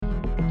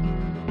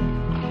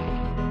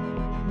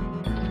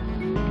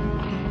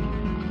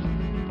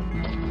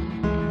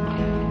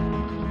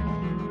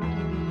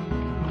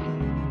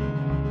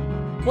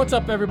What's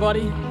up,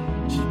 everybody?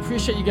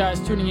 Appreciate you guys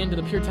tuning in to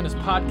the Pure Tennis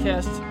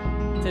Podcast.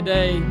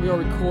 Today, we are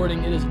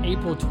recording. It is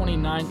April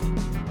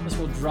 29th. This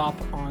will drop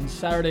on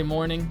Saturday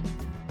morning.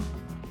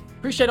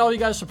 Appreciate all you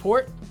guys'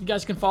 support. You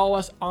guys can follow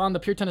us on the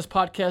Pure Tennis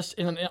Podcast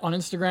on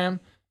Instagram.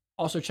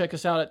 Also, check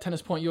us out at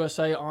Tennis Point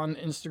USA on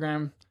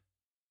Instagram.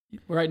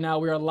 Right now,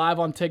 we are live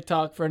on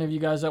TikTok for any of you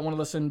guys that want to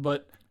listen,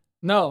 but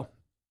no.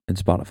 And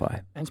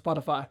Spotify.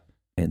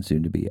 And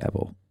soon to be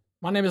Apple.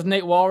 My name is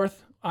Nate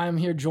Walworth. I am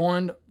here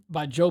joined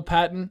by Joe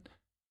Patton,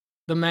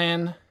 the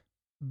man,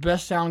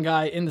 best sound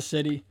guy in the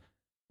city.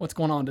 What's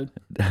going on, dude?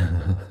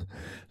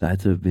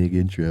 That's a big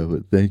intro,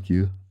 but thank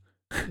you.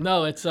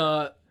 No, it's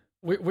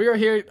we are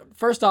here.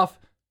 First off,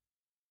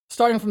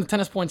 starting from the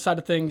Tennis Point side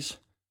of things,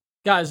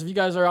 guys, if you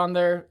guys are on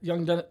there,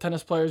 young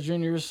tennis players,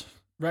 juniors,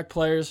 rec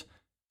players,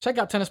 check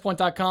out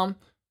tennispoint.com.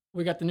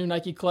 We got the new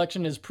Nike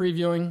collection is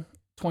previewing.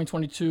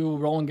 2022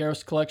 Roland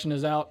Garros collection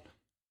is out.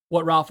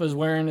 What Rafa is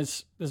wearing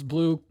is this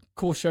blue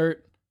cool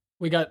shirt.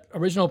 We got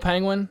Original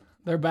Penguin.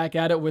 They're back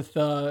at it with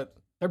they're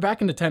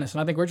back into tennis,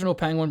 and I think Original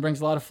Penguin brings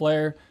a lot of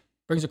flair,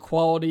 brings a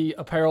quality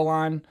apparel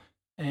line,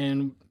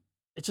 and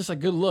it's just a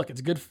good look.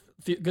 It's a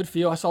good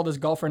feel. I saw this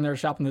golfer in there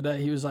shopping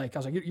today. I was like,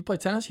 you play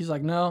tennis? He's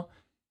like, no.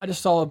 I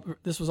just saw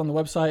this was on the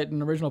website,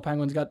 and Original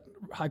Penguin's got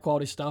high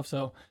quality stuff,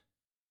 so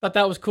thought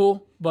that was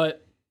cool.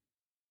 But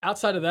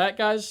outside of that,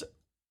 guys,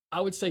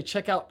 I would say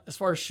check out, as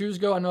far as shoes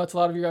go, I know it's a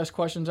lot of you guys'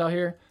 questions out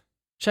here.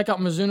 Check out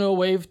Mizuno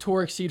Wave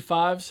Tour Exceed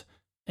 5s,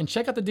 and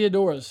check out the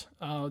Diodoras.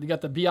 You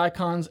got the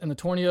B-Icons and the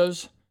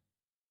Tornios.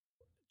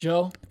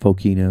 Joe?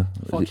 Falkina.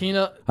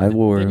 I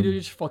wore David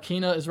Dudich,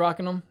 Falkina is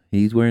rocking them.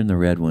 He's wearing the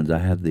red ones. I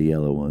have the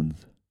yellow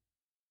ones.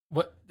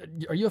 What?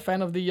 Are you a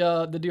fan of the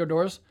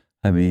Diodoras?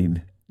 I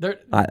mean,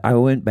 I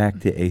went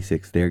back to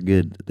Asics. They're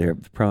good. They're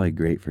probably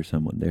great for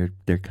someone.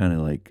 They're kind of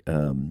like,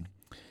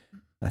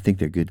 I think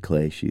they're good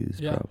clay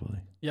shoes, probably.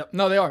 Yep.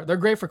 No, they are. They're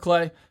great for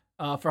clay.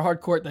 For hard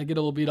court, they get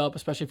a little beat up,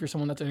 especially if you're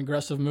someone that's an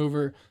aggressive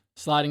mover,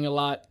 sliding a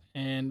lot,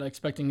 and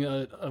expecting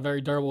a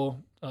very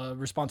durable,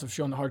 responsive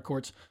shoe on the hard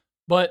courts.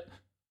 But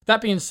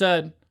that being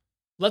said,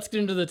 let's get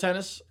into the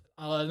tennis.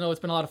 I know it's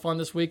been a lot of fun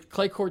this week.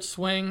 Clay court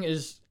swing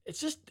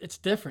it's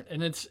different,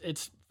 and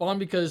it's fun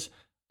because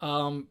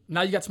now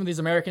you got some of these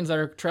Americans that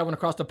are traveling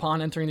across the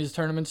pond, entering these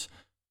tournaments.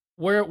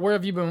 Where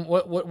have you been?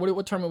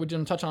 What tournament would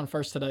you touch on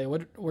first today?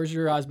 Where's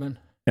your eyes been?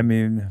 I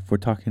mean, if we're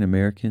talking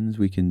Americans,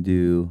 we can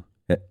do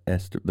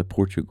the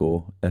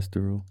Portugal,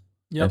 Estoril.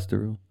 Yep.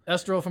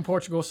 Estoril from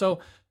Portugal. So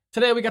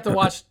today we got to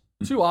watch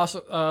two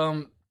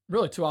awesome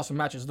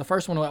matches. The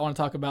first one I want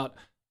to talk about,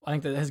 I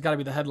think that has got to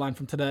be the headline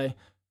from today.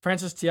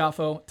 Frances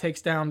Tiafoe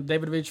takes down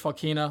Davidovich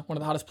Fokina, one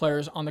of the hottest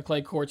players on the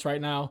clay courts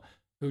right now,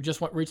 who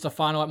just reached the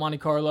final at Monte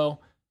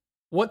Carlo.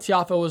 What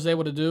Tiafoe was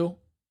able to do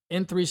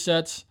in 3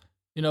 sets,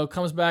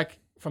 comes back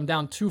from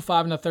down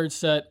 2-5 in the third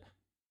set.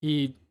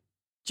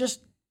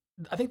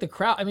 I think the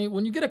crowd,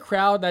 when you get a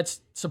crowd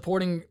that's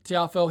supporting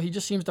Tiafoe, he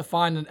just seems to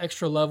find an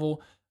extra level,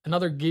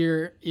 another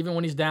gear. Even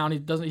when he's down, he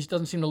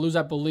doesn't seem to lose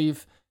that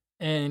belief,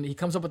 and he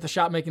comes up with the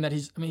shot making that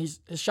his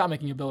shot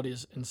making ability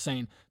is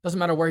insane. Doesn't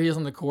matter where he is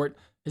on the court,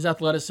 his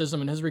athleticism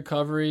and his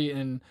recovery,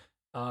 and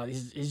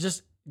he's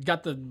just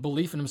got the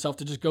belief in himself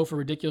to just go for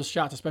ridiculous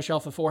shots, especially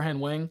off the forehand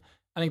wing.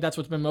 I think that's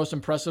what's been most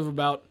impressive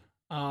about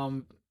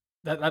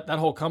that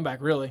whole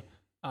comeback, really.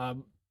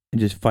 And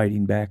just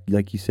fighting back,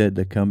 like you said,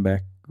 the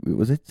comeback.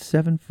 Was it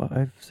 7-5,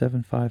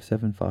 7-5,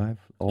 7-5,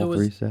 all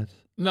 3 sets?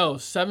 No,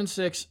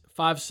 7-6,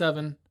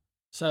 5-7,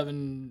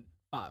 7-5.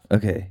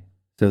 Okay,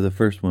 so the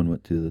first one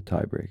went to the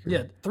tiebreaker.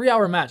 Yeah,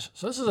 3-hour match.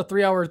 So this is a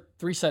 3-hour,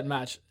 3-set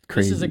match.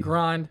 Crazy. This is a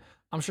grind.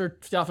 I'm sure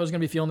Tiafoe's going to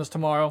be feeling this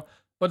tomorrow.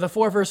 But the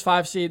 4 versus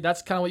 5 seed,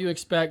 that's kind of what you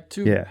expect.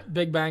 2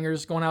 big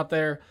bangers going out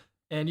there.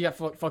 And you got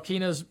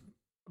Fokina's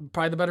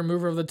probably the better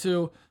mover of the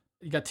 2.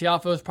 You got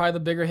Tiafoe's probably the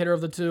bigger hitter of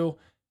the 2.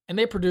 And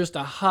they produced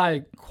a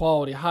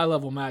high-quality,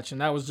 high-level match,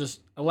 and that was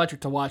just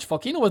electric to watch.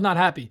 Fokina was not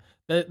happy.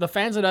 The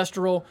fans at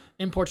Estoril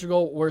in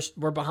Portugal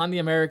were behind the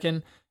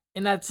American,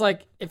 and that's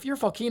like, if you're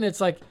Fokina, it's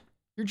like,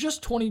 you're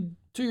just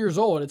 22 years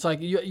old. It's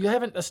like, you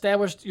haven't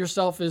established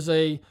yourself as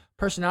a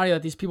personality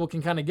that these people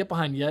can kind of get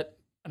behind yet.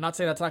 I'm not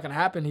saying that's not going to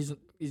happen.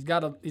 He's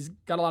got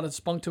a lot of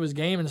spunk to his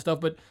game and stuff,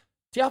 but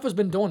Tiafoe's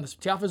been doing this.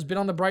 Tiafoe's been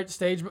on the bright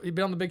stage, he's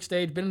been on the big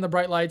stage, been in the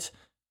bright lights.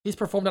 He's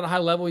performed at a high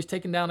level. He's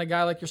taken down a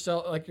guy like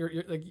yourself, like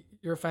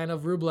you're a fan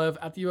of, Rublev,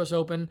 at the U.S.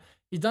 Open.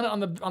 He's done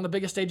it on the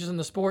biggest stages in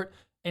the sport,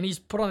 and he's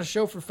put on a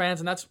show for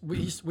fans. And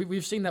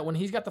we've seen that when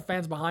he's got the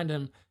fans behind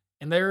him,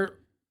 and they're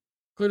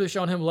clearly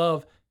showing him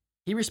love,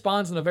 he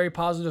responds in a very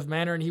positive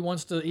manner, and he's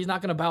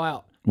not going to bow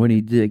out. When he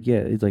did,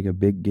 it's like a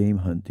big game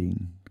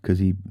hunting because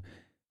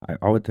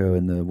I would throw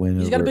in the win.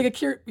 He's got a bit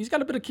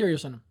of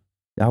curious in him.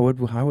 I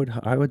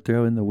would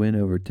throw in the win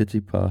over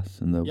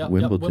Tsitsipas in the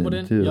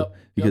Wimbledon too,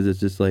 because it's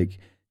just like.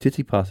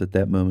 Tsitsipas at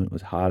that moment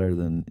was hotter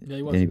than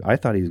I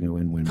thought he was going to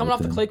win Wimbledon. Coming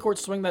off the clay court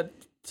swing that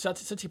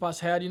Tsitsipas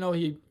had,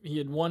 he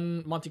had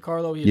won Monte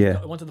Carlo.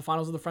 Went to the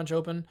finals of the French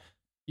Open.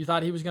 You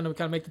thought he was going to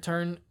kind of make the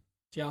turn.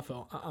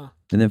 Tiafoe,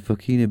 And then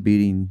Fokina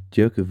beating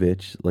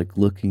Djokovic, like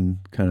looking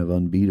kind of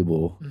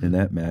unbeatable in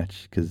that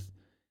match because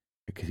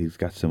because he's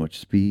got so much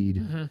speed.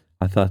 Mm-hmm.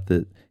 I thought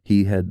that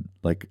he had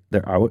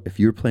if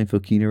you were playing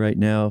Fokina right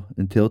now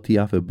until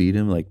Tiafoe beat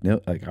him,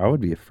 I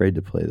would be afraid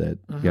to play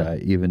that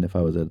guy, even if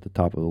I was at the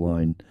top of the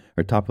line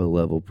or top of the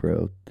level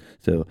pro.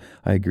 So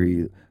I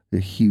agree, a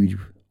huge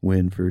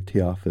win for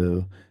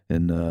Tiafoe,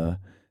 and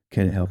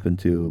can help him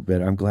too.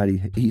 But I'm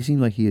glad he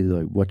seemed like he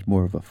had much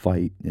more of a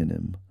fight in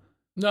him.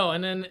 No,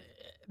 and then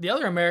the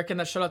other American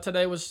that shut out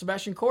today was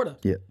Sebastian Korda.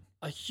 Yeah.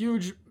 A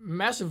huge,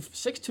 massive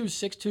 6'2",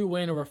 6'2"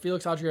 win over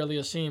Felix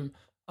Auger-Aliassime,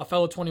 a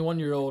fellow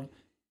 21-year-old.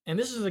 And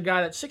this is a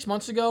guy that 6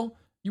 months ago,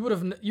 you would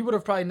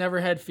have probably never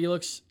had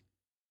Felix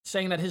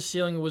saying that his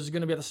ceiling was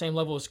going to be at the same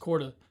level as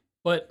Korda.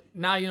 But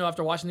now,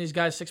 after watching these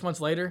guys 6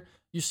 months later,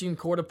 you've seen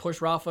Korda push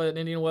Rafa at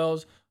Indian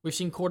Wells. We've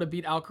seen Korda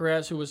beat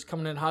Alcaraz, who was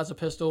coming in hot as a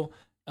pistol.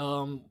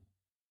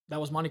 That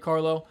was Monte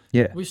Carlo.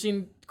 Yeah. We've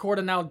seen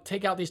Korda now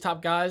take out these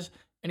top guys,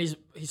 and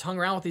he's hung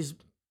around with these.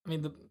 I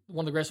mean,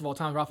 one of the greatest of all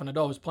time, Rafa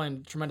Nadal, who's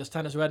playing tremendous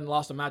tennis, who hadn't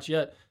lost a match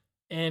yet.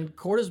 And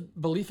Korda's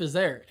belief is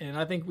there, and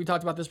I think we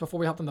talked about this before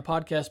we hopped on the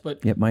podcast.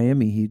 But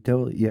Miami, he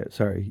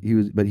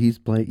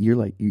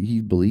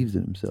believes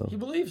in himself. He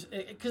believes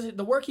because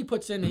the work he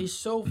puts in, he's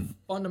so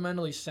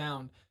fundamentally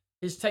sound.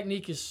 His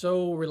technique is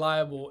so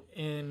reliable,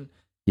 and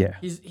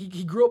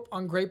he grew up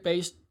on Great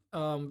Base,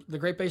 the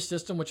Great Base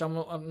system, which I'm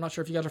not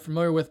sure if you guys are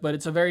familiar with, but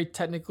it's a very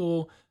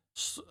technical.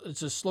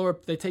 It's a slower.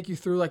 They take you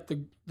through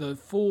the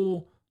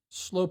full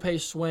slow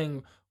pace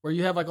swing where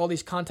you have all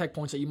these contact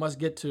points that you must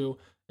get to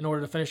in order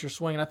to finish your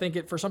swing. And I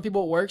think for some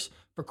people it works.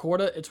 For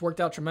Korda, it's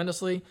worked out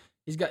tremendously.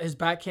 He's got his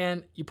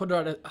backhand. You put it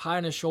out high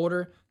on his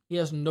shoulder. He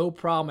has no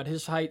problem at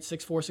his height,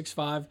 6'4",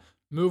 6'5",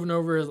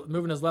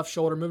 moving his left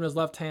shoulder, moving his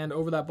left hand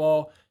over that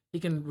ball.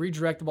 He can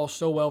redirect the ball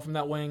so well from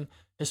that wing.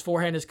 His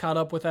forehand is caught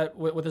up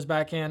with his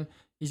backhand.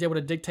 He's able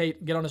to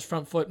dictate, get on his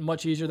front foot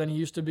much easier than he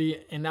used to be.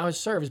 And now his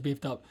serve is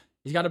beefed up.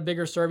 He's got a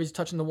bigger serve. He's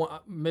touching the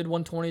mid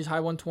 120s, high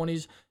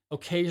 120s.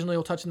 Occasionally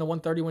he'll touch in the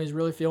 130 when he's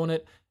really feeling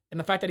it. And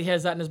the fact that he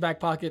has that in his back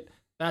pocket,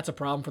 that's a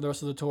problem for the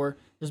rest of the tour.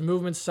 His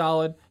movement's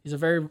solid. He's a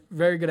very,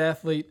 very good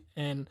athlete.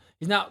 And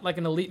he's not like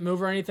an elite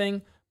mover or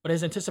anything, but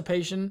his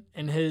anticipation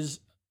and his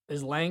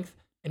length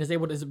and his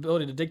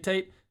ability to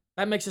dictate,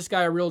 that makes this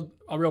guy a real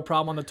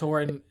problem on the tour.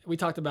 And we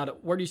talked about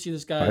it. Where do you see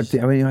this guy?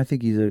 I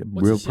think he's a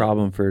real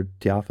problem for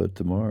Tiafoe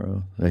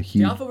tomorrow. A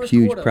huge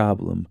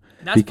problem.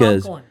 That's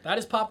popcorn. That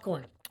is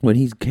popcorn. When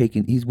he's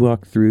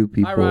walked through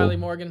people. Hi, Riley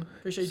Morgan.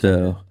 Appreciate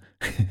you.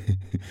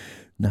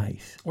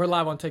 Nice. We're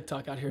live on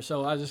TikTok out here,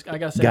 so I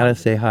gotta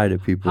say hi to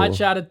people. Hi,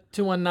 chat at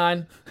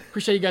 219.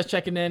 Appreciate you guys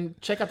checking in.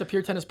 Check out the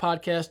Pure Tennis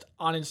Podcast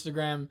on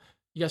Instagram.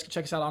 You guys can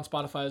check us out on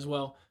Spotify as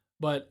well.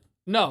 But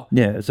no.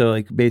 Yeah.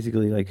 So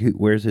basically,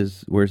 where's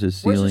his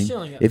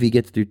ceiling? If he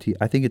gets through,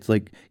 I think it's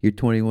you're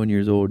 21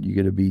 years old. You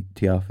got to beat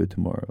Tiafoe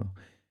tomorrow.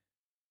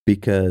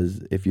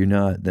 Because if you're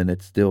not, then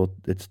it's still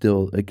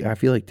I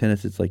feel like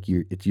tennis. It's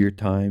it's your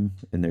time,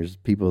 and there's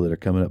people that are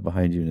coming up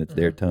behind you, and it's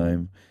their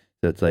time.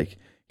 So it's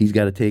he's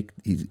got to take.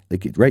 He's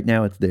right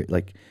now. It's there.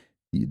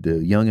 The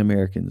young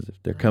Americans,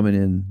 if they're coming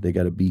in, they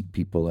got to beat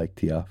people like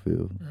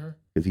Tiafoe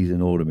because he's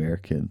an old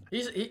American.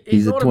 He's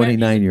a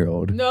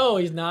 29-year-old. No,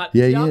 he's not.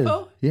 Yeah,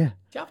 Tiafoe? Yeah.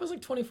 Tiafoe's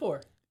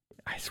 24.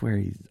 I swear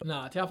he's.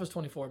 Nah, Tiafoe's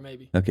 24,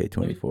 maybe. Okay,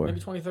 24. Maybe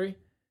 23.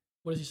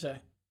 What does he say?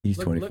 He's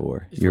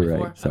 24. He's You're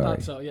 24? right. Sorry. I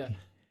thought so. Yeah.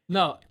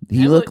 No,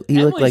 he looked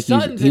like he's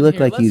ready. He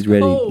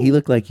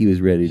looked like he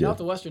was ready Shout out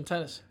to Western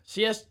Tennis.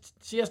 CS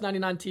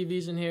 99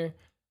 TV's in here.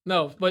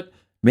 No, but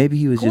maybe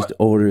he was just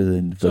older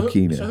than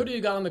Fokina. So who do you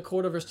got on the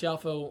Korda versus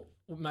Tiafoe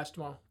match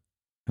tomorrow?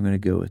 I'm gonna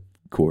go with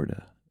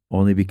Korda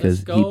only because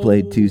he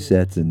played 2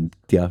 sets and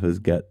Tiafoe's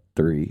got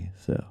 3.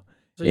 So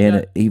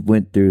he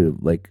went through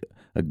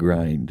a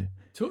grind.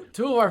 Two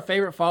of our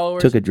favorite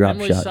followers, took a drop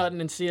Emily shot.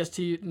 Sutton and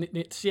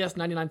CS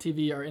 99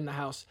 TV are in the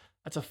house.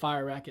 That's a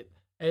fire racket.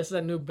 Hey, this is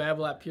that new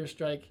Babble at Pure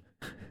Strike.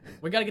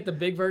 We got to get the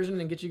big version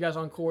and get you guys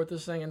on court with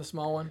this thing and the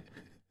small one.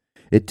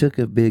 It took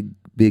a big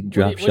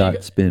drop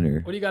shot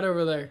spinner. What do you got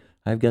over there?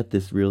 I've got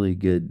this really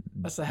good.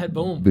 That's the head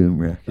boom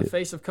racket. The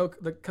face of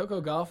Coco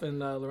Gauff and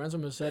Lorenzo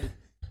Musetti.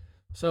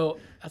 So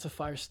that's a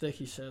fire stick,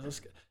 he says. Let's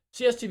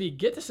CSTV,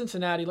 get to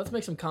Cincinnati. Let's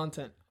make some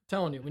content. I'm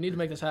telling you, we need to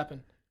make this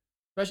happen.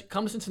 Especially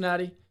come to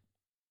Cincinnati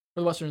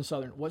for the Western and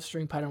Southern. What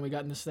string pattern we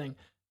got in this thing?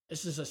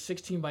 This is a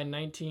 16 by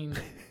 19.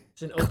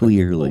 It's an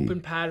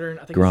open pattern.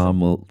 I think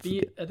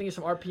it's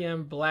some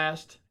RPM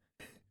blast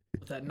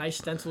with that nice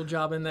stencil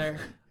job in there.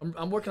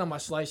 I'm working on my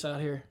slice out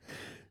here.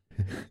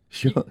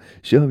 Show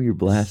them your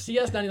blast.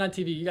 CS99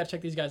 TV. You got to check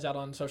these guys out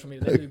on social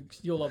media.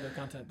 You'll love their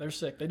content. They're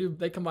sick.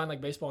 They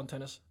combine baseball and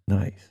tennis.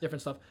 Nice.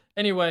 Different stuff.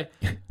 Anyway,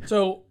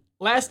 so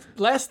last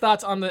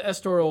thoughts on the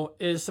Estoril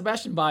is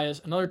Sebastian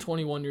Baez, another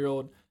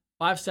 21-year-old,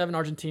 5'7"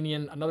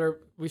 Argentinian.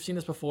 We've seen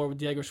this before with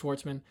Diego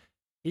Schwartzman.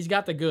 He's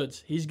got the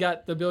goods. He's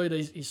got the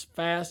ability he's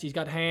fast. He's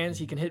got hands.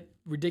 He can hit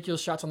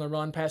ridiculous shots on the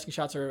run. Passing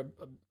shots are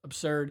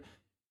absurd.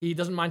 He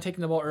doesn't mind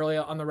taking the ball early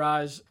on the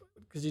rise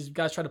because these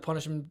guys try to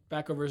punish him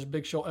back over his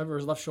over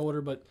his left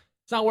shoulder, but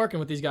it's not working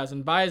with these guys.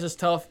 And Baez is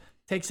tough.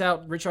 Takes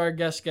out Richard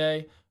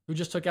Gasquet, who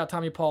just took out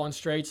Tommy Paul in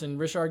straights. And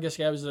Richard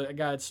Gasquet was a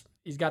guy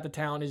He's got the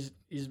talent.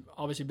 He's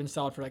obviously been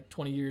solid for like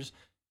 20 years.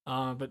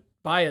 But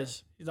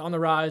Baez, he's on the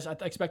rise. I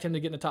expect him to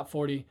get in the top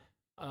 40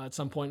 at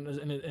some point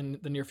in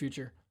the near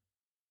future.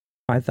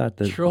 I thought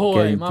that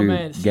Troy, my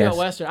man, CL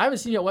Western. I haven't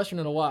seen CL Western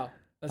in a while.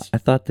 I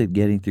thought that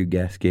getting through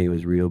Gasquet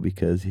was real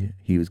because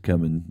he was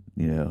coming,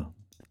 to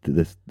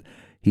this.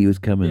 He was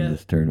coming to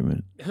this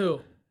tournament. Who?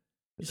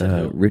 You said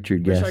who?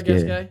 Richard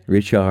Gasquet.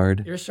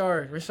 Richard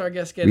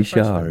Gasquet.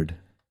 Richard.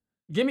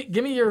 Give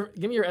me your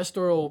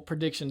Estoril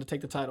prediction to take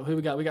the title. Who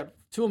we got? We got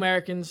 2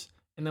 Americans,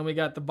 and then we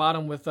got the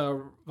bottom with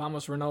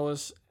Ramos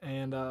Renolas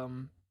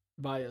and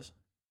Baez.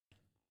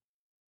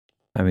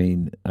 I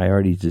mean, I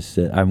already just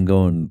said I'm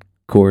going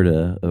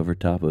Corda over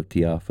top of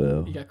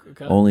Tiafoe.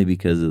 Only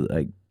because of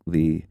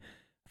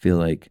feel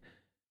like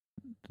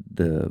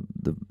the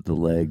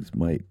legs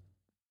might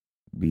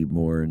be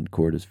more in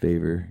Corda's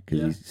favor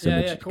because he's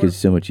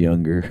so much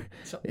younger.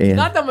 He's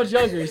not that much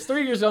younger. He's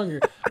 3 years younger.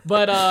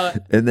 But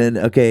and then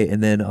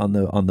on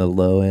the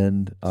low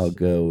end, I'll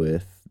go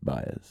with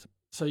Baez.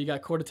 So you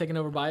got Corda taking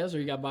over Baez, or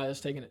you got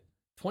Baez taking it?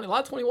 A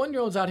lot of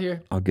 21-year-olds out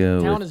here. I'll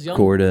go with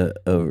Corda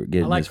over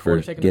getting his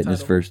first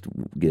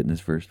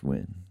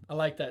win. I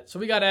like that. So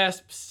we got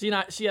asked,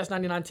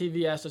 CS99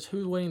 TV asked us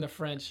who's winning the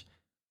French.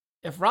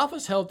 If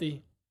Rafa's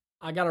healthy,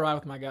 I got to ride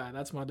with my guy.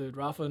 That's my dude.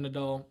 Rafa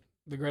Nadal,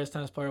 the greatest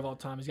tennis player of all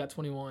time. He's got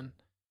 21.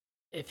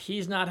 If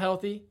he's not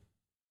healthy,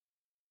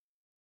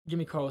 give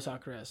me Carlos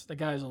Alcaraz. The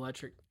guy is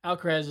electric.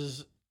 Alcaraz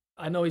is,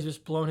 I know he's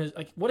just blown his,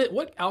 like,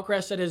 what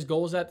Alcaraz said his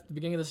goals at the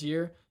beginning of this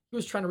year, he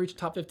was trying to reach the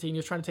top 15. He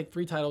was trying to take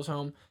 3 titles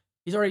home.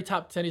 He's already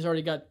top 10. He's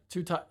already got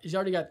 3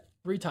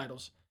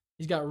 titles.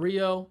 He's got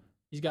Rio,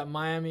 he's got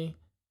Miami,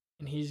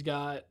 and he's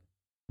got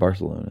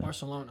Barcelona.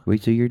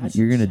 Wait, so you're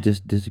gonna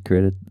just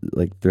discredit,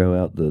 like,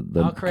 throw out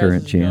the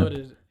current champ?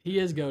 Goated. He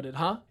is goated,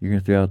 huh? You're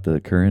gonna throw out the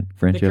current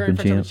French Open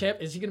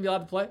champ? Is he gonna be allowed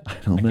to play? I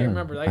can't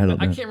remember. I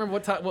can't remember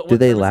what time. Do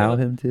they allow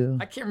him to?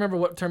 I can't remember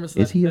what tournaments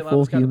is he a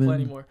full human play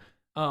anymore.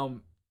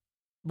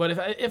 But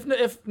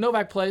if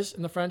Novak plays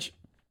in the French,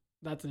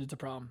 it's a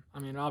problem. I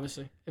mean,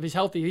 obviously, if he's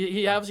healthy,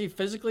 he obviously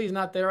physically he's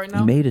not there right now.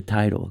 He made a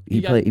title.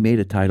 He made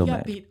a title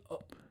match. He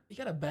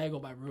got a bagel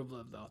by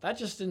Rublev though. That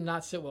just did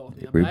not sit well with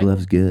me.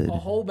 Rublev's good. A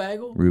whole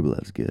bagel.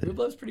 Rublev's good.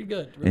 Rublev's pretty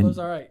good. Rublev's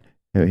all right.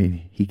 I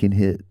mean, he can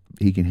hit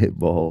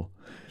ball.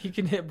 He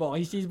can hit ball.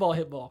 He sees ball,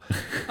 hit ball.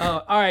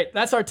 All right,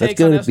 that's our take. Let's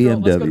go to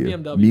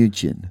BMW.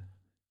 Munich.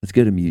 Let's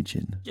go to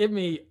Munich. Give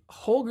me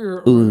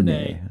Holger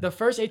Rune, the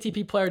first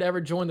ATP player to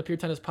ever join the Pure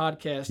Tennis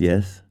podcast.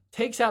 Yes.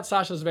 Takes out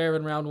Sasha Zverev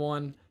in round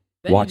 1.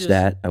 I watched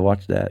that.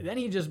 Then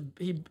who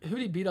did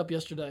he beat up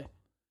yesterday?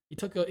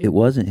 It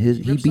wasn't his.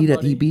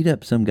 He beat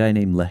up some guy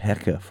named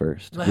Lehecka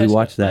first. We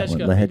watched that one.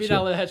 He beat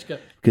out Lehecka.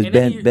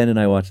 Because Ben and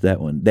I watched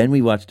that one. Then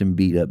we watched him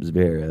beat up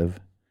Zverev.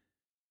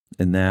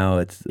 And now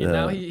it's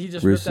now he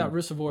just ripped out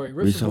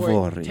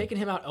Rusevori, taking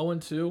him out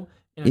 0-2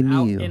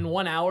 in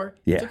 1 hour.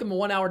 Yeah. It took him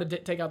 1 hour to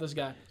take out this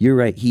guy. You're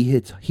right. He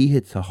hits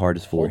the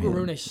hardest forehand.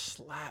 Holger Rune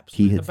slaps.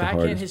 He hits the backhand.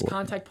 The hardest his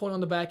contact point on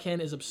the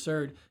backhand is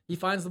absurd. He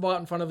finds the ball out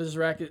in front of his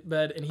racket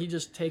bed and he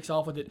just takes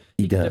off with it.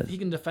 He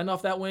can defend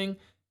off that wing.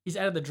 He's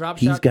added the drop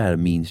shot. He's got a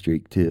mean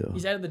streak too.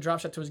 He's added the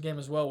drop shot to his game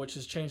as well, which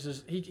has changed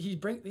his. He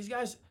bring these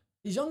guys.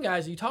 These young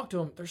guys, you talk to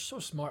them, they're so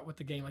smart with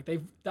the game. Like,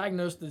 they've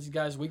diagnosed these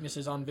guys'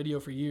 weaknesses on video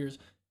for years.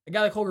 A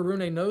guy like Holger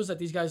Rune knows that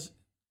these guys,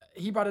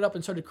 he brought it up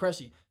and so did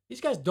Cressy. These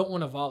guys don't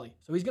want to volley.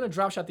 So he's going to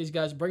drop shot these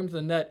guys, bring them to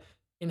the net,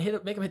 and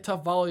make them hit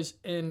tough volleys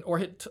or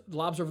hit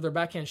lobs over their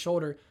backhand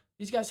shoulder.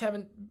 These guys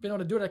haven't been able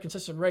to do it at a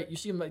consistent rate. You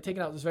see him like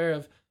taking out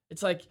Zverev.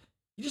 It's like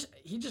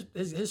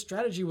his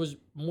strategy was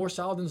more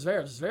solid than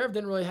Zverev. Zverev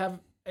didn't really have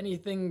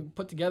anything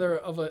put together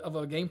of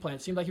a game plan.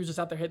 It seemed like he was just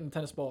out there hitting the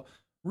tennis ball.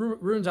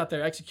 Rune's out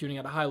there executing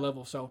at a high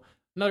level. So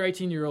another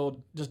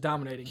 18-year-old just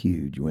dominating.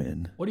 Huge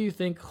win. What do you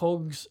think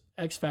Holg's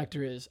X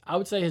factor is? I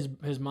would say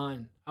his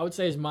mind. I would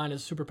say his mind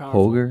is super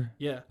powerful. Holger?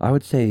 Yeah. I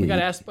would say. We got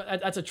to ask,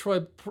 but that's a Troy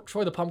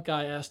the Pump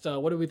guy asked,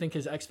 what do we think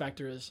his X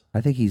factor is?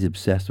 I think he's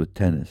obsessed with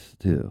tennis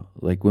too.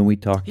 Like when we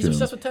talk to him,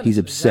 obsessed with tennis. He's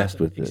obsessed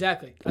with it.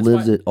 Exactly.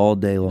 Lives it all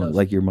day long,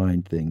 like your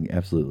mind thing.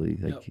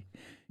 Absolutely. Like,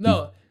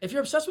 no, if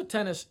you're obsessed with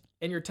tennis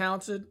and you're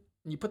talented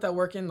and you put that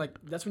work in, like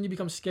that's when you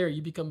become scary.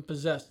 You become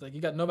possessed. Like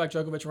you got Novak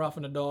Djokovic, Rafa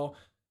Nadal,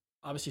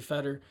 obviously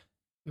Federer,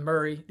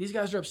 Murray. These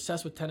guys are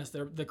obsessed with tennis.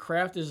 The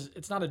craft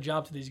it's not a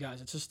job to these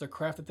guys. It's just the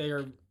craft that they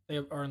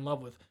are in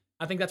love with.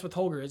 I think that's what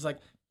Holger is. Like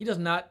he does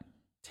not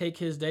take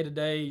his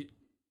day-to-day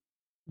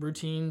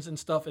routines and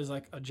stuff as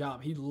like a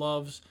job. He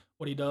loves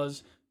what he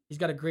does. He's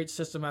got a great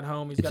system at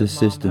home. It's a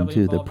system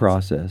too. The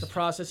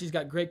process. He's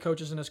got great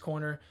coaches in his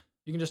corner.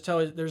 You can just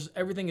tell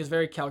everything is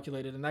very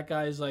calculated. And that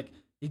guy is like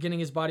he's getting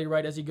his body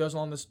right as he goes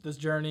along this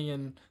journey.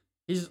 And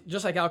he's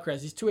just like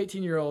Alcaraz. These two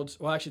 18-year-olds.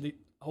 Well, actually,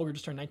 Holger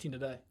just turned 19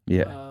 today.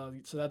 Yeah.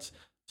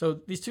 So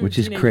these two, which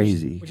is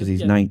crazy because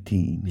he's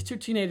 19. These two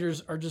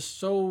teenagers are just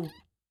so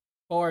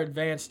far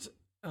advanced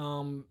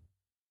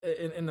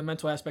in the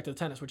mental aspect of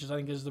tennis, which I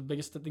think is the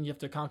biggest thing you have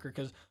to conquer.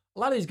 Because a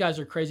lot of these guys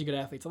are crazy good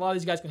athletes. A lot of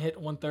these guys can hit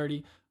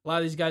 130. A lot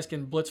of these guys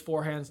can blitz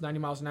forehands 90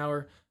 miles an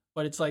hour.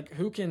 But it's like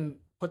who can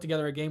put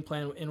together a game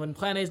plan, and when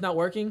plan A is not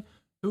working,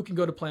 who can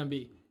go to plan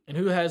B? and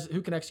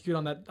who can execute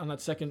on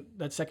that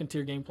second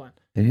tier game plan.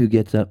 And who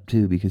gets up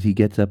too, because he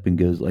gets up and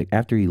goes, like,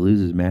 after he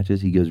loses matches,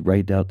 he goes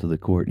right out to the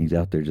court and he's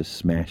out there just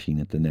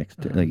smashing at the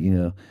next turn. Like, you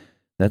know,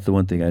 that's the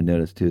one thing I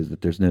noticed too, is that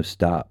there's no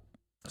stop.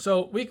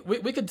 So we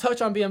could touch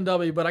on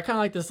BMW, but I kind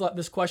of like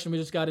this question we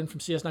just got in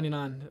from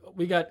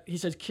CS99. He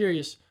says,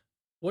 curious,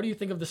 what do you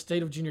think of the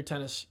state of junior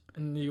tennis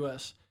in the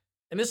U.S.?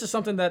 And this is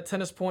something that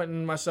Tennis Point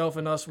and myself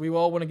and us, we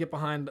all want to get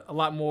behind a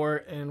lot more,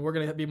 and we're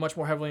going to be much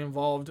more heavily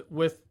involved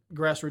with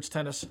grassroots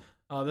tennis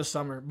this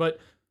summer. But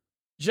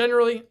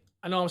generally,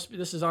 I know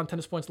this is on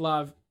Tennis Points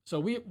Live,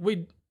 so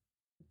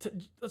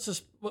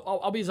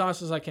I'll be as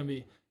honest as I can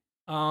be.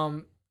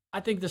 I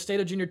think the state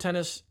of junior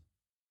tennis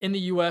in the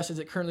U.S. as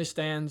it currently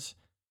stands,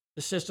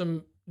 the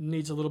system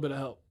needs a little bit of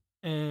help.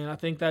 And I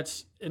think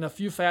that's in a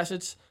few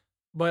facets,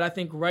 but I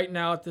think right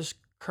now at this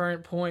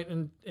current point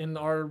in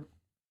our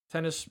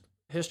tennis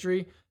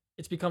history,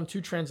 it's become too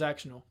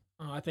transactional.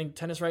 I think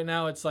tennis right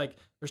now, it's like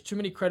there's too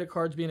many credit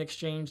cards being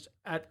exchanged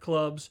at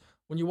clubs.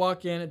 When you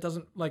walk in, it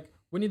doesn't, like,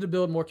 we need to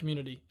build more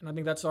community. And I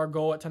think that's our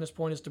goal at Tennis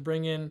Point, is to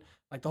bring in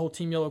like the whole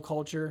Team Yellow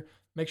culture,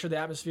 make sure the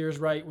atmosphere is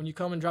right. When you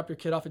come and drop your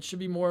kid off, it should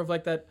be more of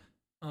like that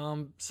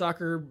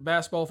soccer,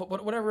 basketball, football,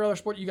 whatever other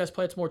sport you guys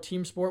play. It's more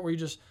team sport where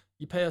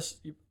you pay us,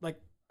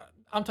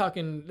 I'm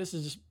talking, this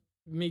is just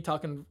me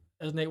talking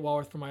as Nate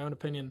Walworth from my own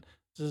opinion.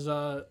 That's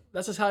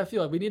just how I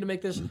feel. Like, we need to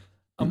make this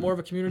a more of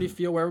a community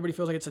feel where everybody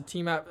feels like it's a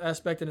team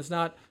aspect and it's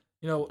not,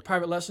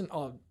 private lesson.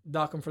 Oh,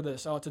 dock them for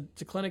this. Oh,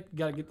 it's a clinic. You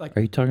gotta get like.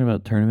 Are you talking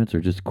about tournaments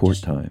or just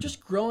court time?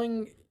 Just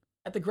growing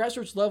at the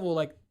grassroots level.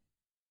 Like,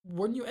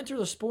 when you enter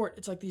the sport,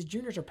 it's like these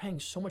juniors are paying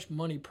so much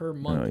money per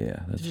month. Oh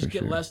yeah, that's to just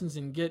get sure. lessons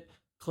and get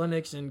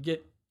clinics and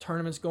get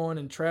tournaments going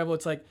and travel.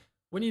 It's like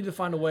we need to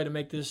find a way to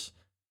make this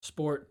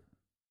sport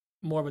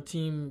more of a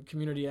team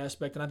community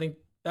aspect, and I think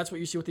that's what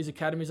you see with these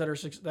academies that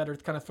are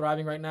kind of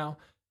thriving right now.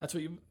 That's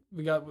what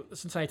we got.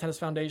 Cincinnati Tennis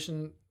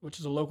Foundation, which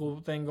is a local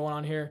thing going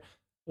on here.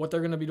 What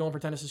they're going to be doing for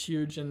tennis is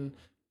huge, and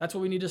that's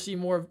what we need to see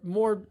more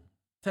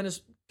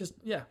tennis. Because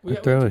we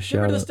get rid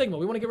of the stigma.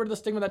 We want to get rid of the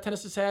stigma that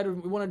tennis has had.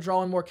 We want to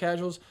draw in more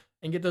casuals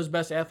and get those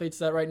best athletes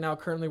that right now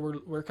currently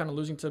we're kind of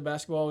losing to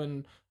basketball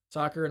and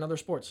soccer and other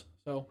sports.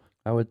 So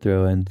I would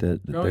throw in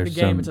that growing there's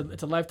the game.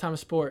 It's a lifetime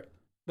sport.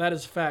 That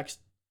is facts.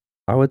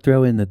 I would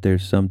throw in that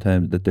there's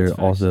sometimes that they're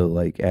also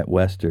like at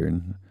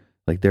Western,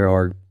 like there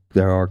are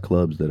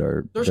clubs that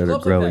are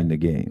growing the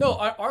game. No,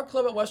 our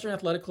club at Western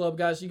Athletic Club,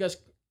 guys,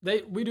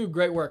 we do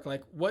great work.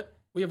 Like,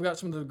 we have got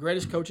some of the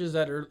greatest coaches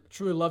that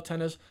truly love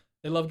tennis.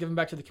 They love giving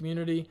back to the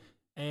community,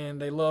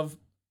 and they love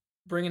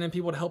bringing in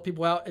people to help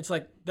people out. It's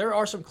like there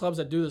are some clubs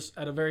that do this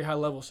at a very high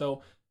level.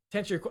 So, to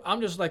answer your,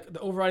 I'm just like the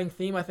overriding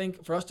theme. I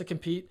think for us to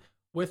compete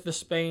with the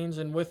Spains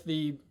and with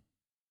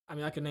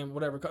I can name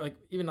whatever. Like,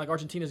 even like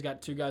Argentina's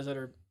got two guys that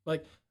are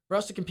like, for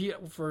us to compete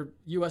for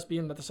US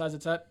being at the size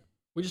it's at,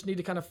 we just need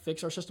to kind of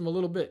fix our system a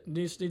little bit.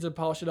 Needs to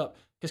polish it up,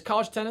 because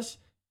college tennis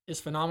is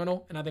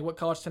phenomenal, and I think what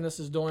college tennis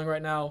is doing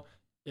right now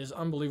is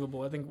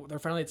unbelievable. I think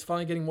it's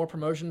finally getting more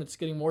promotion. It's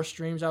getting more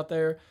streams out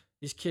there.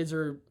 These kids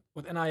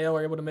with NIL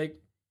are able to make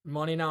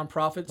money now and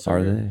profit. So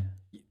are they?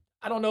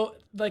 I don't know.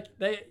 Like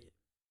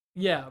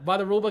by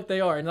the rule book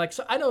they are, and like,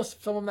 so I know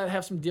some of them that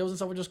have some deals and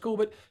stuff, which is cool.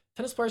 But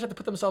tennis players have to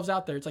put themselves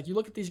out there. It's like, you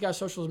look at these guys'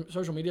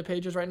 social media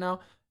pages right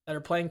now that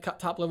are playing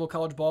top level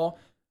college ball.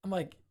 I'm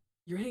like,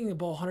 you're hitting the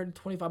ball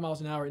 125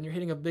 miles an hour, and you're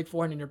hitting a big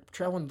forehand, and you're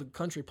traveling the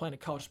country playing a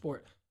college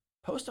sport.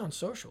 Post on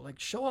social, like,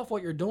 show off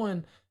what you're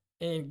doing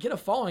and get a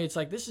following. It's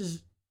like,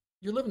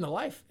 you're living the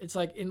life. It's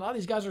like, and a lot of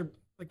these guys are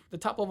like the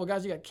top level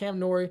guys. You got Cam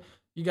Norrie,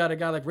 you got a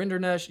guy like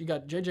Rindernesh, you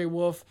got JJ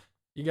Wolf,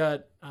 you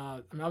got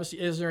obviously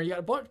Isner. You got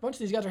a bunch of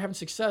these guys are having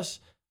success.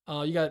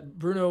 You got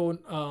Bruno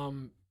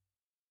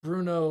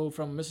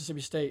from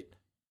Mississippi State.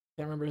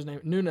 Can't remember his name.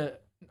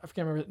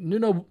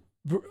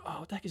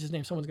 What the heck is his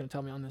name? Someone's gonna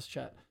tell me on this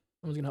chat.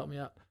 Someone's gonna help me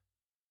out.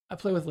 I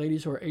play with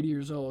ladies who are 80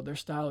 years old. Their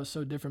style is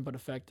so different but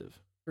effective.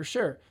 For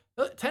sure.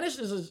 Tennis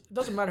it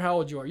doesn't matter how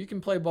old you are. You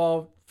can play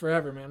ball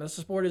forever, man. This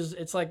sport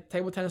it's like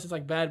table tennis. It's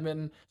like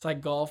badminton. It's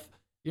like golf.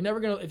 You're never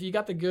going to, if you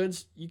got the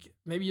goods,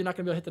 maybe you're not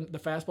going to be able to hit the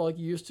fastball like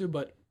you used to,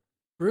 but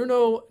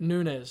Bruno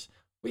Nunes,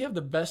 we have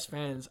the best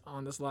fans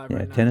on this live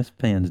right now. Tennis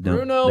fans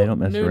don't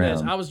mess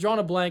around. I was drawing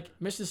a blank.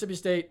 Mississippi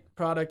State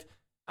product.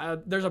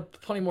 There's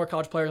plenty more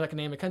college players I can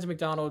name. Mackenzie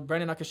McDonald,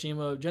 Brandon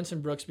Nakashima,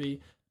 Jensen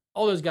Brooksby.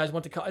 All those guys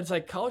went to college. It's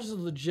like college is a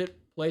legit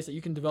place that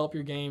you can develop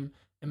your game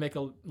and make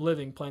a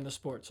living playing the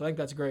sport. So I think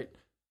that's great.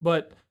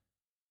 But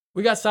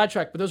we got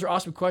sidetracked, but those are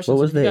awesome questions.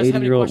 What was the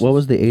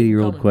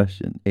 80-year-old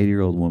question?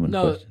 80-year-old woman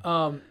question.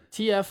 No,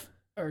 TF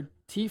or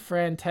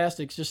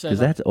T-Frantastics just says. Because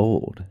that's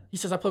old. He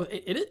says, I play with,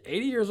 it is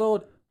 80 years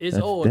old is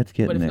old. That's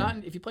getting but if there.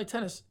 not, if you play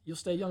tennis, you'll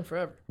stay young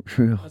forever.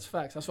 True. That's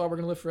facts. That's why we're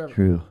going to live forever.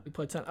 True. We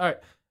play tennis. All right.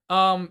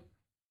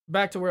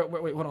 Back to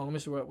wait, hold on. Let me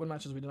see what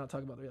matches we did not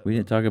talk about yet. We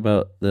didn't talk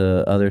about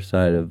the other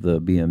side of the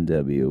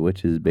BMW,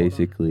 which is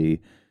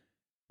basically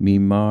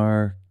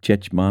Mimar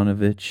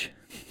Cechmanovic.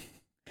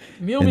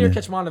 Miomir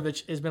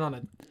Kecmanovic has been on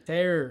a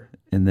tear.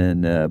 And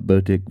then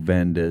Botic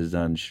Van de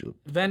Zandschulp.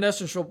 Van de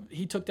Zandschulp,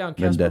 he took down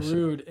Casper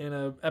Ruud in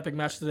an epic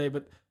match today.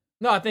 But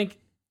No, I think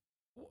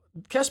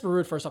Casper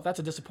Ruud, first off, that's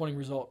a disappointing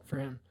result for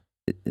him.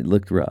 It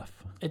looked rough.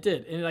 It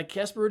did. And like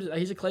Casper Ruud,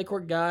 he's a clay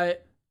court guy.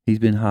 He's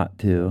been hot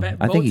too.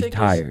 I think he's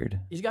tired.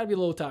 He's got to be a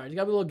little tired. He's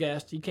got to be a little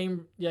gassed. He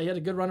had a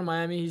good run in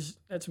Miami. He's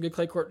had some good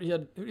clay court. He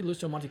lost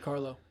to Monte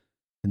Carlo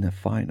in the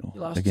final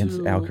against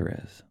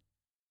Alcaraz.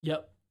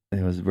 Yep.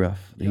 It was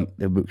rough. Yep.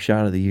 The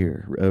shot of the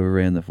year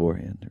overran the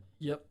forehand.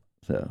 Yep.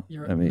 So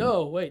I mean,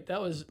 no, wait,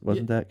 that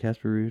wasn't that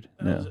Casper Ruud?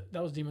 No,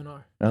 that was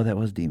Demonar. Oh, that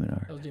was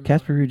Demonar.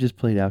 Casper Ruud just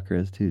played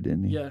Alcaraz too,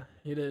 didn't he? Yeah,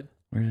 he did.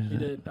 Where did he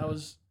did? That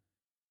was.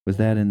 Was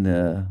that in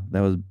the?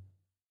 That was.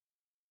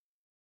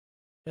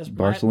 That's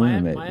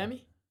Barcelona,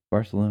 Miami.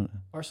 Barcelona.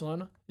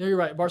 No, you're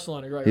right.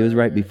 Barcelona. You're right. It was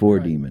right before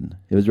Demon.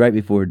 It was right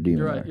before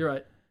Demon. You're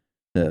right.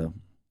 So.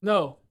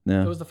 No.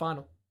 It was the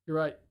final. You're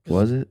right.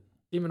 Was it?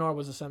 Demonar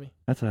was the semi.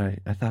 That's all right.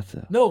 I thought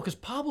so. No, because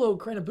Pablo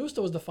Carreño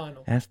Busta was the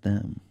final. Ask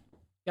them.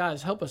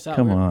 Guys, help us out.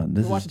 Come on,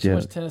 this we're is watching too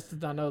much tennis to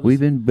not know this.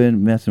 We've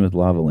been messing with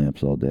lava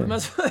lamps all day.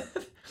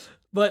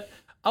 But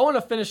I want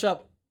to finish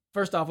up.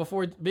 First off,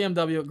 before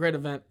BMW, great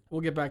event.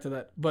 We'll get back to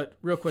that. But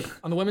real quick,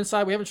 on the women's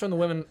side, we haven't shown the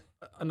women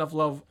enough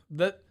love.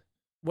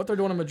 What they're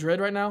doing in Madrid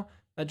right now,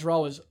 that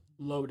draw is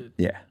loaded.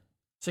 Yeah.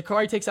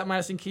 Sakari takes out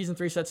Madison Keys in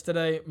 3 sets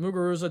today.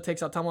 Muguruza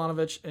takes out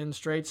Tomljanovic in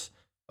straights.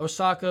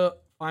 Osaka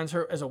finds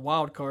her as a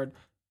wild card.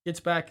 Gets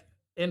back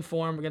in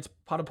form against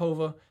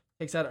Potapova.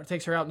 Takes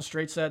her out in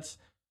straight sets.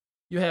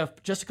 You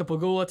have Jessica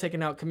Pegula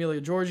taking out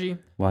Camila Giorgi.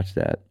 Watch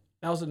that.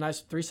 That was a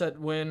nice 3-set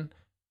win.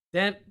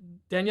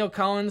 Danielle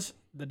Collins,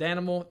 the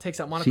Danimal,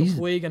 takes out Monica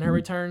Puig in her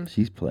return.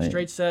 She's playing.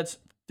 Straight sets.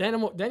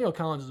 Danielle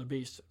Collins is a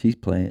beast. She's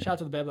playing. Shout out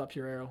to the Babylon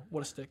Purero.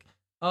 What a stick.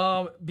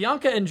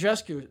 Bianca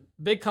Andreescu,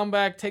 big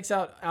comeback, takes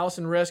out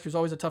Allison Risk, who's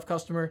always a tough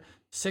customer.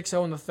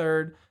 6-0 in the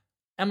third.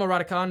 Emma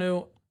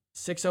Raducanu,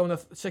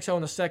 6-0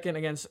 in the second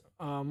against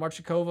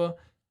Marchikova.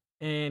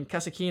 And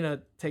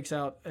Kasatkina takes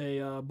out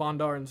a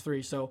Bondar in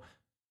 3. So,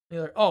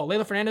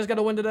 Leylah Fernandez got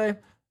a win today.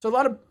 So a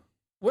lot of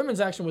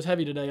women's action was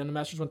heavy today on the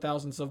Masters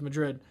 1000s of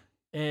Madrid.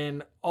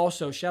 And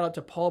also, shout out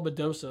to Paula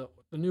Badosa,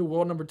 the new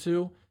world number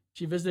 2.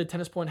 She visited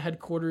Tennis Point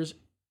headquarters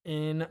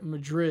in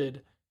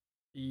Madrid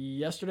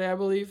yesterday, I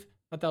believe.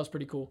 I thought that was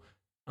pretty cool.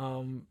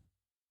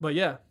 But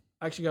yeah,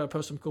 I actually got to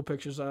post some cool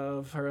pictures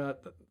of her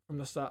from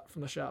the shop.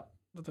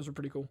 I thought those were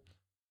pretty cool.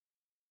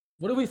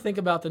 What do we think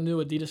about the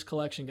new Adidas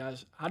collection,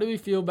 guys? How do we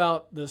feel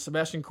about the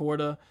Sebastian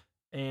Korda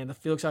and the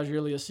Felix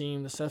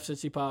Auger-Aliassime, the Steph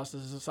Tsitsipas,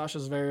 the Sasha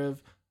Zverev,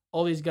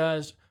 all these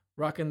guys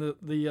rocking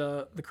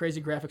the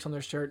crazy graphics on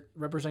their shirt,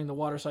 representing the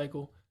water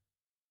cycle?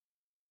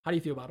 How do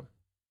you feel about them?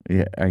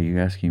 Yeah, are you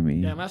asking me?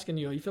 Yeah, I'm asking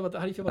you. How do you feel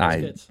about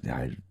those kids?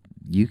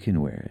 You can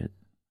wear it.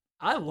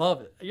 I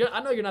love it.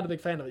 I know you're not a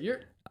big fan of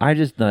it. I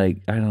just I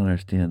don't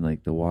understand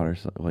the water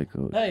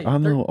cycle. Hey,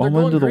 I'm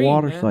into the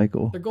water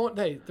cycle. They're going.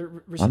 Hey,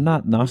 I'm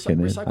not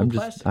knocking it.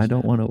 I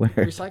don't want to wear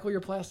it. Recycle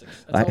your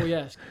plastics. That's all we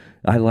ask.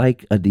 I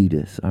like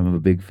Adidas. I'm a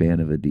big fan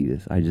of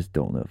Adidas. I just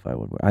don't know if I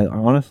would wear. I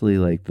honestly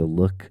like the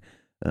look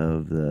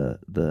of the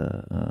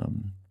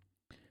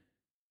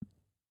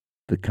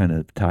kind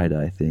of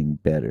tie-dye thing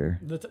better.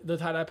 The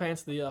tie-dye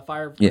pants, the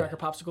firecracker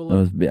popsicle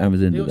look. I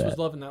was into Felix that. Was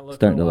loving that look.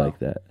 Starting to like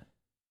that.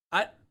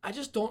 I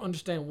just don't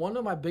understand. One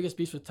of my biggest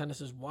beefs with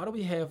tennis is why do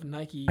we have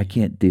Nike? I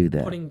can't do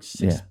that. Putting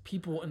 6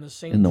 people in the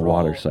same in the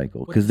water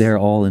cycle because they're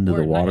all into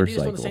the water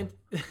cycle.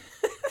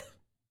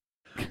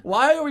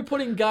 Why are we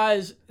putting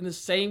guys in the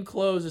same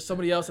clothes as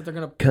somebody else that they're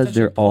going to? Because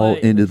they're all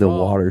into the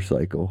water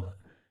cycle.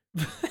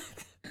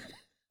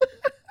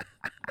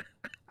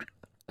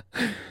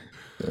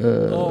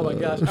 Oh my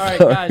gosh! All right,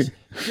 guys,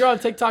 if you're on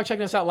TikTok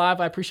checking us out live,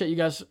 I appreciate you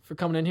guys for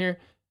coming in here.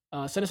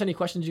 Send us any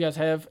questions you guys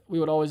have. We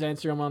would always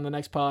answer them on the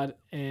next pod,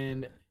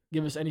 and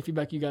give us any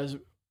feedback you guys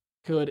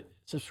could.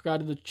 Subscribe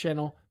to the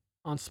channel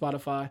on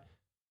Spotify.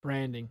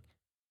 Branding.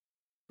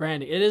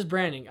 It is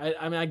branding.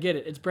 I mean, I get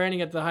it. It's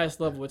branding at the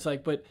highest level. It's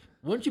like, but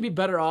wouldn't you be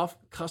better off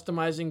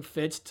customizing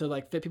fits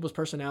to fit people's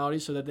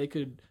personalities so that they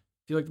could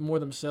feel like more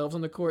themselves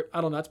on the court? I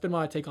don't know. That's been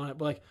my take on it.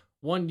 But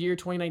one year,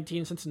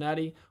 2019,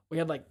 Cincinnati, we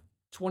had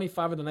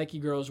 25 of the Nike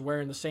girls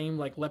wearing the same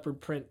leopard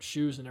print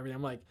shoes and everything.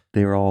 I'm like,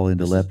 they were all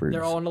into leopards.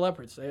 They're all into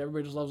leopards.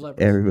 Everybody just loves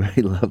leopards.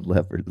 Everybody loved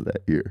leopards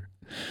that year.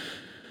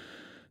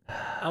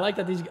 I like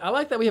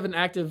that we have an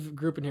active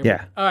group in here.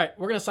 Yeah. All right,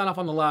 we're gonna sign off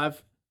on the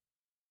live,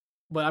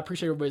 but I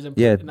appreciate everybody's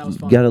input. Yeah, and that was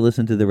fun. You got to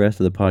listen to the rest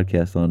of the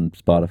podcast on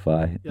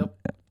Spotify. Yep.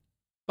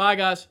 Bye,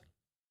 guys.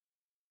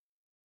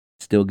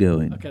 Still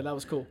going. Okay, that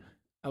was cool.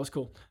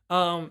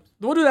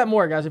 We'll do that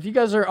more, guys. If you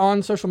guys are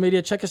on social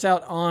media, check us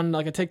out on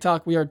a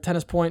TikTok. We are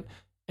Tennis Point,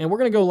 and we're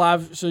going to go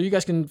live so you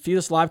guys can feed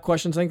us live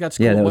questions. I think that's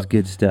cool. Yeah, that was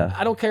good stuff.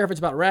 I don't care if it's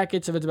about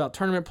rackets, if it's about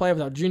tournament play, if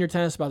it's about junior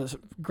tennis, about this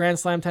Grand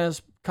Slam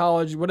tennis,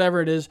 college,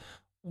 whatever it is.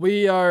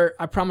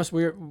 I promise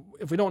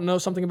if we don't know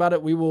something about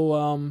it, we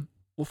will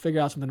we'll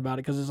figure out something about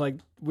it because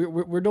it's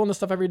we're doing this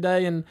stuff every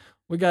day, and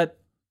we got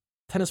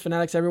tennis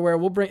fanatics everywhere.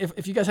 We'll bring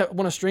if you guys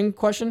want a string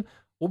question,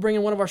 we'll bring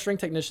in one of our string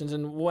technicians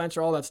and we'll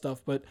answer all that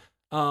stuff. But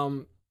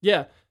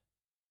yeah,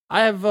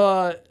 I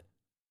have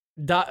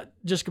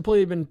just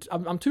completely been.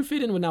 I'm 2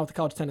 feet in now with the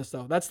college tennis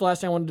though. That's the last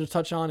thing I wanted to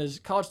touch on. Is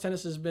college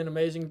tennis has been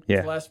amazing for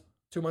the last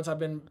 2 months I've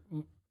been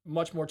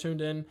much more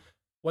tuned in,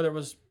 whether it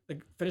was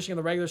finishing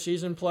the regular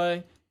season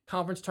play,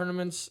 conference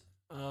tournaments.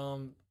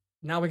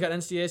 Now we got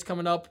NCAAs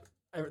coming up.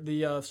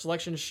 The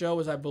selection show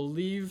is, I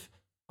believe,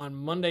 on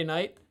Monday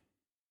night.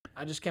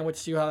 I just can't wait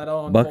to see how that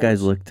all unfolds.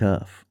 Buckeyes look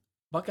tough.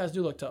 Buckeyes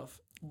do look tough.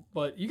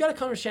 But you got to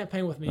come to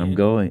Champaign with me. I'm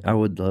going. I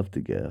would love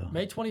to go.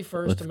 May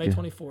 21st to May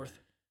 24th.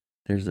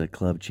 There's a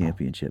club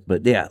championship.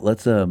 But yeah,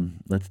 let's do.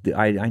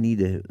 I need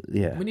to.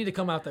 Yeah. We need to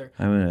come out there.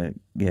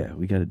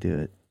 We got to do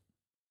it.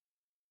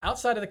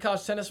 Outside of the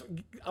college tennis,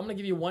 I'm gonna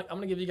give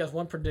you guys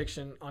one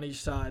prediction on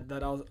each side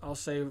that I'll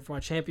say for my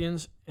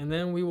champions, and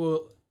then we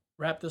will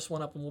wrap this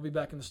one up and we'll be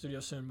back in the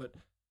studio soon. But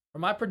for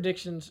my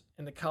predictions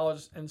in the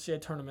college NCAA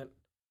tournament,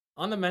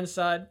 on the men's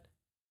side,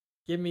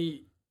 give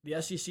me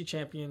the SEC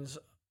champions,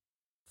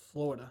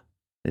 Florida.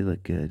 They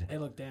look good. They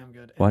look damn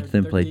good. Watch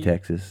them play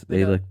Texas.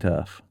 They look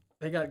tough.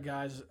 They got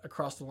guys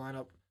across the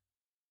lineup.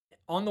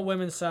 On the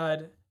women's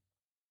side,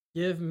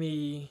 give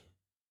me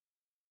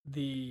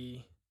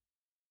the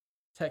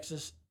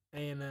Texas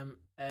A&M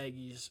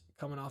Aggies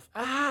coming off.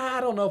 I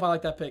don't know if I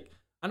like that pick.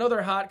 I know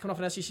they're hot, coming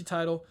off an SEC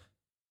title.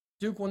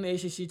 Duke won the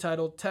ACC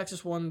title.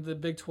 Texas won the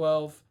Big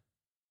 12.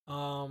 The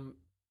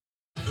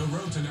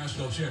road to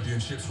national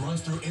championships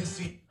runs through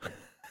NC.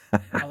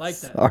 I like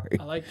that. Sorry.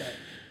 I like that.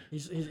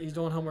 He's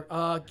doing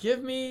homework.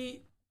 Give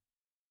me,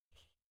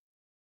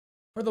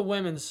 for the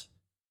women's,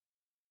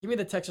 give me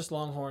the Texas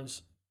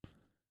Longhorns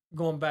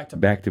going back to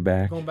back.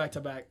 Going back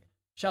to back.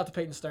 Shout out to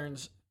Peyton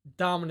Stearns.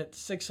 Dominant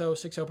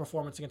 6-0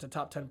 performance against a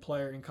top 10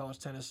 player in college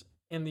tennis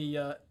in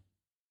the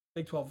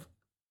Big 12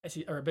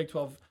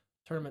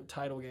 tournament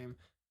title game.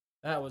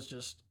 That was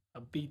just a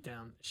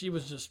beatdown. She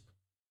was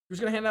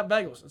going to hand out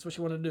bagels. That's what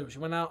she wanted to do. She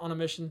went out on a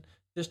mission,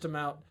 dished them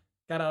out,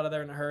 got out of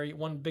there in a hurry,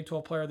 won Big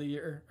 12 Player of the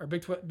Year, or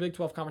Big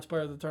 12 Conference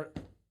Player of the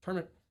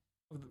Tournament.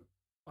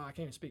 I can't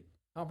even speak.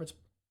 Conference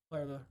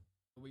Player of the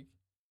Week.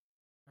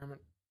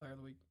 Tournament Player of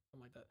the Week.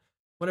 Something like that.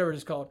 Whatever it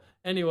is called.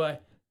 Anyway,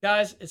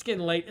 guys, it's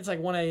getting late. It's like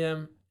 1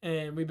 a.m.,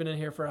 and we've been in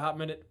here for a hot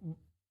minute.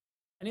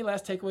 Any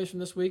last takeaways from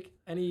this week?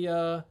 Any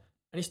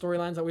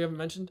storylines that we haven't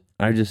mentioned?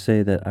 I just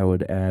say that I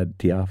would add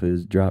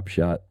Tiafoe's drop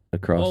shot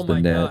across the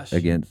net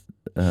against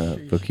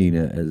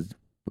Fokina as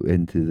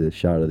into the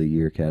shot of the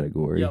year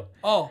category. Yep.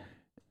 Oh.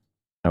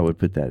 I would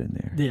put that in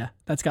there. Yeah,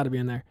 that's got to be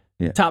in there.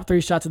 Yeah. Top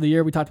 3 shots of the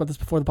year. We talked about this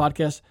before the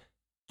podcast.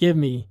 Give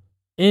me,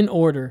 in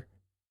order,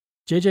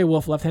 J.J.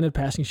 Wolf left-handed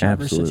passing shot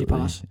versus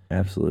Tsitsipas.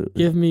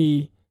 Absolutely.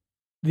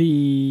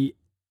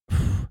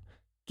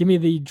 Give me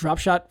the drop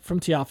shot from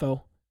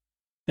Tiafoe.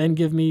 Then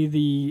give me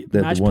the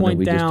match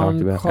point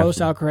down Carlos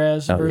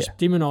Alcaraz versus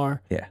De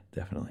Minaur. Yeah,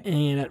 definitely.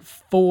 And at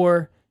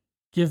 4,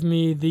 give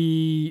me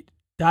the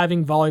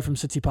diving volley from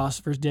Tsitsipas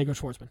versus Diego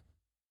Schwartzman.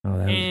 Oh,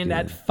 that and was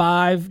good. At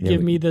 5,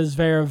 give me the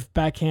Zverev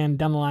backhand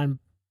down the line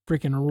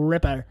freaking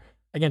ripper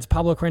against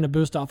Pablo Carreño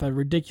Busta off a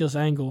ridiculous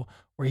angle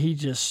where he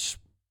just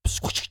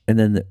and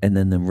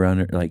then the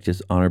runner, like,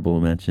 just honorable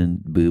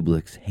mention,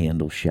 Bublik's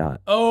handle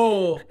shot.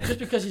 Oh, just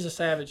because he's a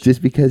savage.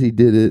 Just because he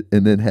did it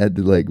and then had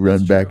to like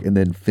run back and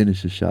then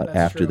finish the shot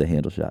after the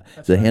handle shot.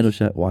 The handle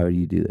shot, why would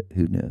you do that?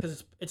 Who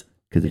knows?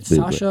 Because it's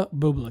Sasha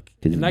Bublik.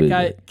 And that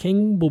guy,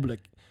 King Bublik.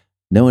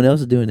 No one else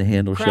is doing the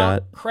handle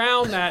shot.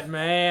 Crown that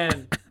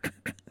man.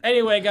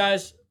 Anyway,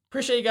 guys,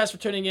 appreciate you guys for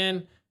tuning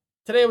in.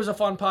 Today was a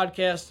fun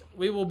podcast.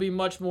 We will be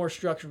much more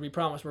structured, we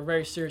promise. We're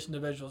very serious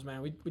individuals,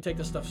 man. We take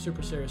this stuff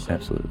super seriously.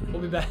 Absolutely.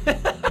 We'll be back.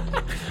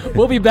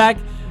 We'll be back.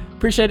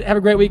 Appreciate it. Have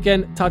a great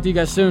weekend. Talk to you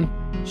guys soon.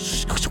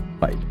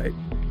 Bye.